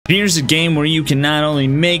Here's a game where you can not only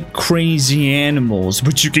make crazy animals,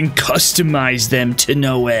 but you can customize them to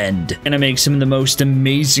no end. And I make some of the most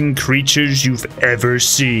amazing creatures you've ever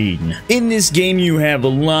seen. In this game, you have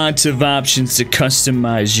lots of options to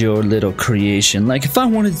customize your little creation. Like if I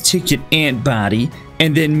wanted to take an ant body,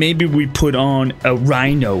 and then maybe we put on a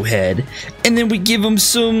rhino head, and then we give him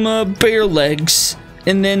some bear legs,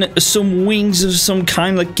 and then some wings of some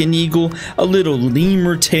kind like an eagle, a little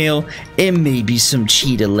lemur tail, and maybe some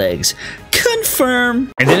cheetah legs.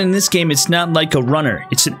 Confirm. And then in this game, it's not like a runner.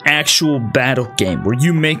 It's an actual battle game where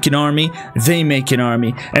you make an army, they make an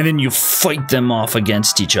army, and then you fight them off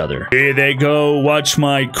against each other. Here they go. Watch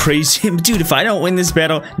my crazy... Dude, if I don't win this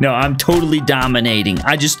battle, no, I'm totally dominating.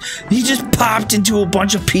 He just popped into a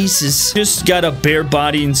bunch of pieces. Just got a bare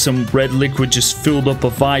body and some red liquid just filled up a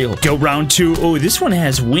vial. Go round 2. Oh, this one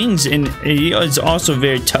has wings and it's also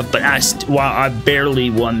very tough, but I barely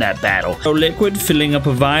won that battle. So liquid filling up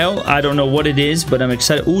a vial. I don't know what it is, but I'm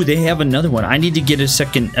excited. Ooh, they have another one. I need to get a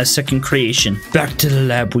second creation. Back to the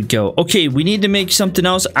lab we go. Okay, we need to make something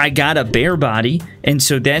else. I got a bear body, and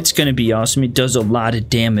so that's gonna be awesome. It does a lot of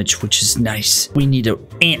damage, which is nice. We need an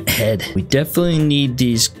ant head. We definitely need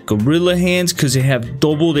these gorilla hands because they have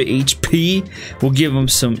double the HP. We'll give them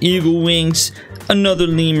some eagle wings, another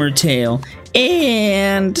lemur tail,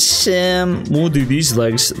 and we'll do these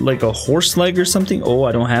legs like a horse leg or something. Oh,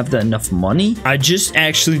 I don't have enough money. I just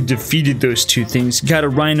actually defeated those two things, got a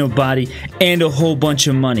rhino body and a whole bunch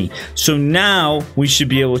of money. So now we should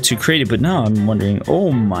be able to create it. But now I'm wondering,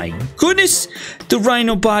 oh my goodness, the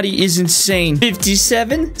rhino body is insane.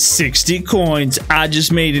 57, 60 coins. I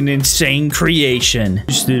just made an insane creation.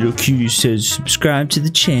 This little cutie says subscribe to the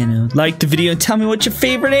channel, like the video, and tell me what your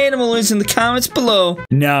favorite animal is in the comments below.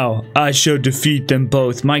 Now I shall defeat them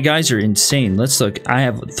both. My guys are insane. Let's look. I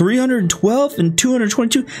have 312 and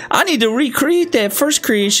 222. I need to recreate that first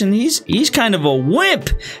creation. He's kind of a wimp.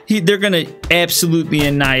 They're gonna absolutely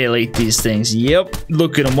annihilate these things. Yep.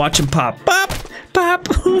 Look at him. Watch him pop. Pop. Pop.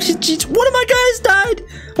 One of my guys died.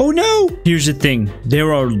 Oh no. Here's the thing.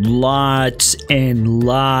 There are lots and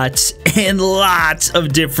lots and lots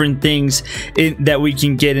of different things that we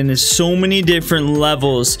can get into so many different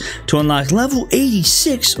levels to unlock. Level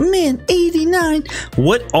 86. Man, 89.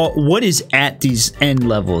 What is at these end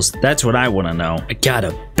levels? That's what I want to know. I got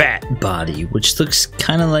a bat body, which looks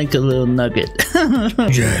kind of like a little nugget.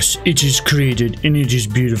 Yes, it is created and it is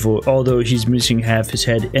beautiful, although he's missing half his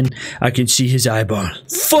head and I can see his eyeball.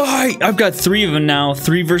 Fight! I've got 3 of them now.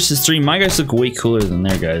 3 versus 3. My guys look way cooler than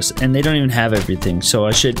their guys, and they don't even have everything, so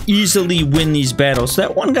I should easily win these battles.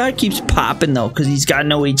 That one guy keeps popping though because he's got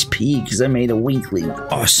no HP because I made a weakling.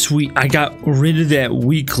 Oh sweet, I got rid of that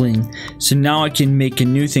weakling, so now I can make a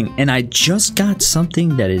new thing. And I just got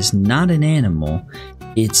something that is not an animal.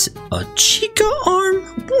 It's a chica arm?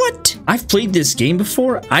 What? I've played this game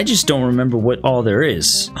before. I just don't remember what all there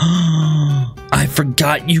is. I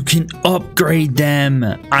forgot you can upgrade them.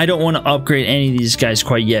 I don't want to upgrade any of these guys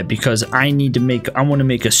quite yet because I want to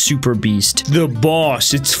make a super beast. The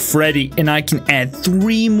boss, it's Freddy, and I can add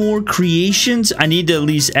 3 more creations. I need to at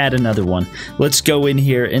least add another one. Let's go in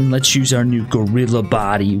here and let's use our new gorilla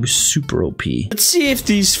body. It was super OP. Let's see if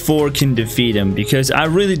these 4 can defeat him because I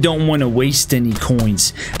really don't want to waste any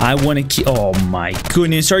coins. I want to keep... Oh my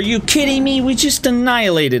goodness, are you kidding me? We just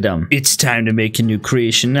annihilated them. It's time to make a new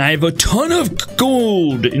creation. I have a ton of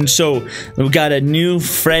gold, and so we got a new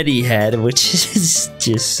Freddy head, which is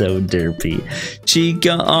just so derpy.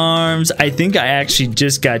 Chica arms. I think I actually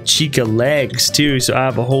just got Chica legs too, so I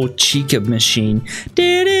have a whole Chica machine.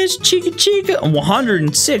 There it is, Chica.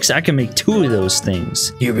 106. I can make 2 of those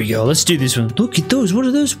things. Here we go. Let's do this one. Look at those. What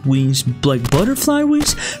are those wings? Like butterfly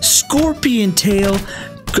wings? Scorpion tail.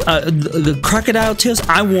 The crocodile tails.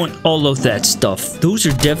 I want all of that stuff. Those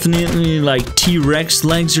are definitely like T-Rex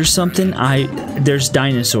legs or something. There's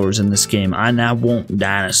dinosaurs in this game, and I want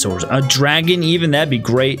dinosaurs. A dragon even, that'd be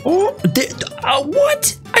great. Oh,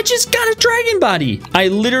 what? I just got a dragon body. I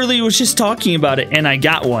literally was just talking about it and I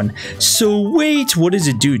got one. So wait, what does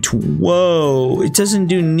it do? Whoa, it doesn't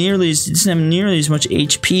have nearly as much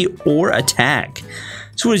HP or attack.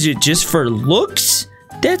 So what is it, just for looks?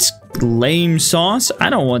 That's lame sauce. I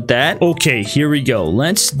don't want that. Okay, here we go.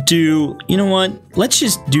 Let's do, you know what? Let's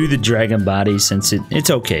just do the dragon body since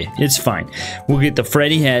it's okay. It's fine. We'll get the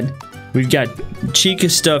Freddy head. We've got Chica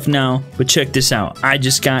stuff now, but check this out. I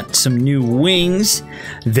just got some new wings.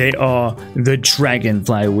 They are the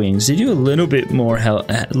dragonfly wings. They do a little bit more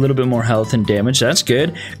health and damage. That's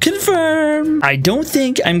good. Confirm. I don't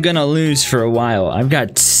think I'm gonna lose for a while. I've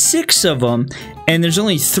got 6 of them, And there's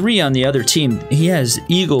only 3 on the other team. He has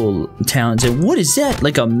eagle talons. And what is that?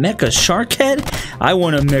 Like a mecha shark head? I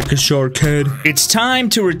want a mecha shark head. It's time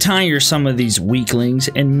to retire some of these weaklings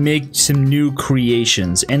and make some new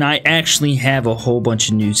creations. And I actually have a whole bunch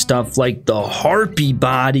of new stuff like the harpy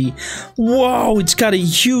body. Whoa, it's got a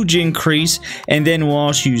huge increase. And then we'll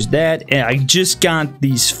also use that. And I just got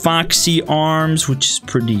these foxy arms, which is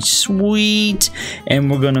pretty sweet.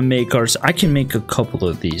 And we're gonna make ours. I can make a couple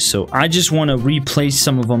of these. So I just want to replace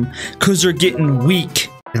some of them because they're getting weak.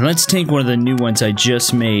 And let's take one of the new ones I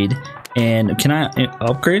just made. And can I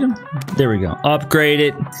upgrade them? There we go. Upgrade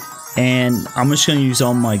it. And I'm just going to use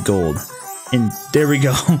all my gold. And there we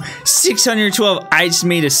go. 612. I just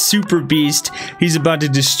made a super beast. He's about to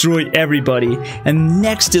destroy everybody. And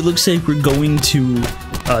next, it looks like we're going to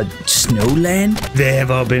Snowland. They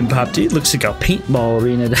have all been popped. It looks like a paintball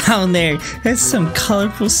arena down there. That's some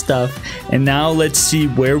colorful stuff. And now let's see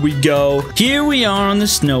where we go. Here we are on the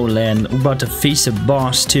Snowland. We're about to face a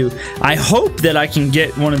boss too. I hope that I can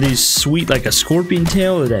get one of these sweet, like a scorpion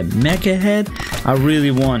tail or that mecha head. I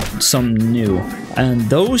really want something new. And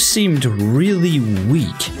those seemed really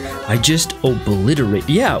weak. I just obliterate.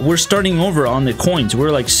 Yeah, we're starting over on the coins.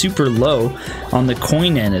 We're like super low on the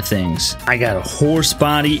coin end of things. I got a horse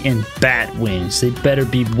body and bat wings. They better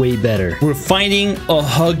be way better. We're fighting a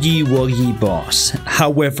Huggy Wuggy boss.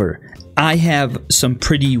 However, I have some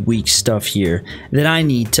pretty weak stuff here that I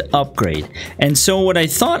need to upgrade. And so what I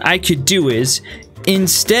thought I could do is,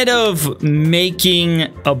 instead of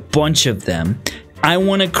making a bunch of them, I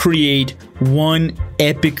want to create one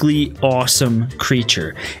epically awesome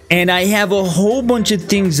creature. And I have a whole bunch of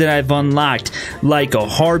things that I've unlocked, like a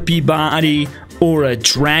harpy body or a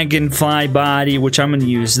dragonfly body, which I'm going to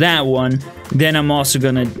use that one. Then I'm also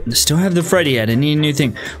going to still have the Freddy head. I need a new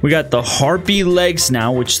thing. We got the harpy legs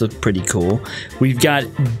now, which look pretty cool. We've got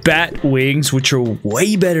bat wings, which are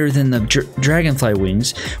way better than the dragonfly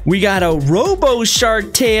wings. We got a robo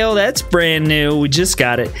shark tail. That's brand new. We just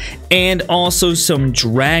got it. And also some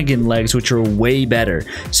dragon legs, which are way better.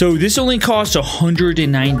 So this only costs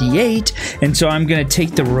 198. And so I'm going to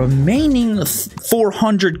take the remaining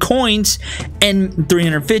 400 coins and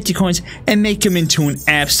 350 coins and make them into an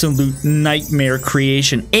absolute nightmare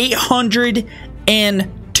creation.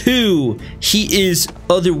 802. He is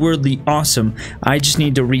otherworldly awesome. I just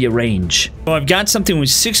need to rearrange. So I've got something with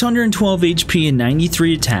 612 HP and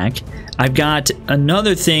 93 attack. I've got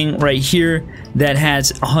another thing right here that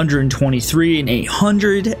has 123 and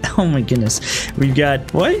 800. Oh my goodness. We've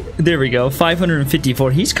got, what? There we go,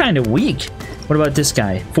 554. He's kind of weak. What about this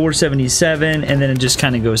guy? 477, and then it just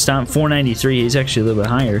kind of goes down. 493. He's actually a little bit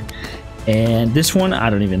higher. And this one,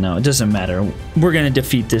 I don't even know. It doesn't matter. We're going to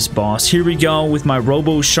defeat this boss. Here we go with my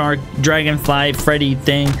Robo Shark Dragonfly Freddy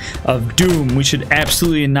thing of doom. We should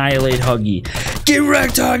absolutely annihilate Huggy. Get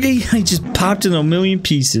wrecked, Huggy! I just popped in a million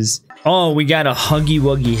pieces. Oh, we got a Huggy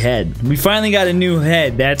Wuggy head. We finally got a new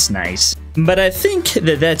head. That's nice. But I think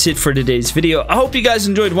that that's it for today's video. I hope you guys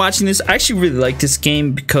enjoyed watching this. I actually really like this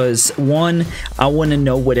game because, one, I want to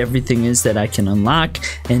know what everything is that I can unlock,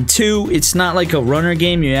 and two, it's not like a runner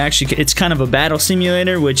game. It's kind of a battle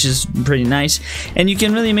simulator, which is pretty nice, and you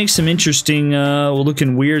can really make some interesting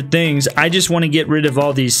looking weird things. I just want to get rid of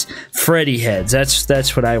all these Freddy heads.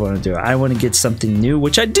 That's what I want to do. I want to get something new,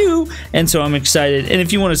 which I do, and so I'm excited. And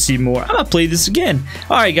if you want to see more, I'm gonna play this again.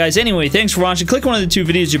 Alright guys, anyway, thanks for watching. Click one of the 2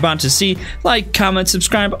 videos you're about to see. Like, comment,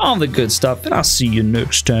 subscribe, all the good stuff, and I'll see you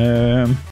next time.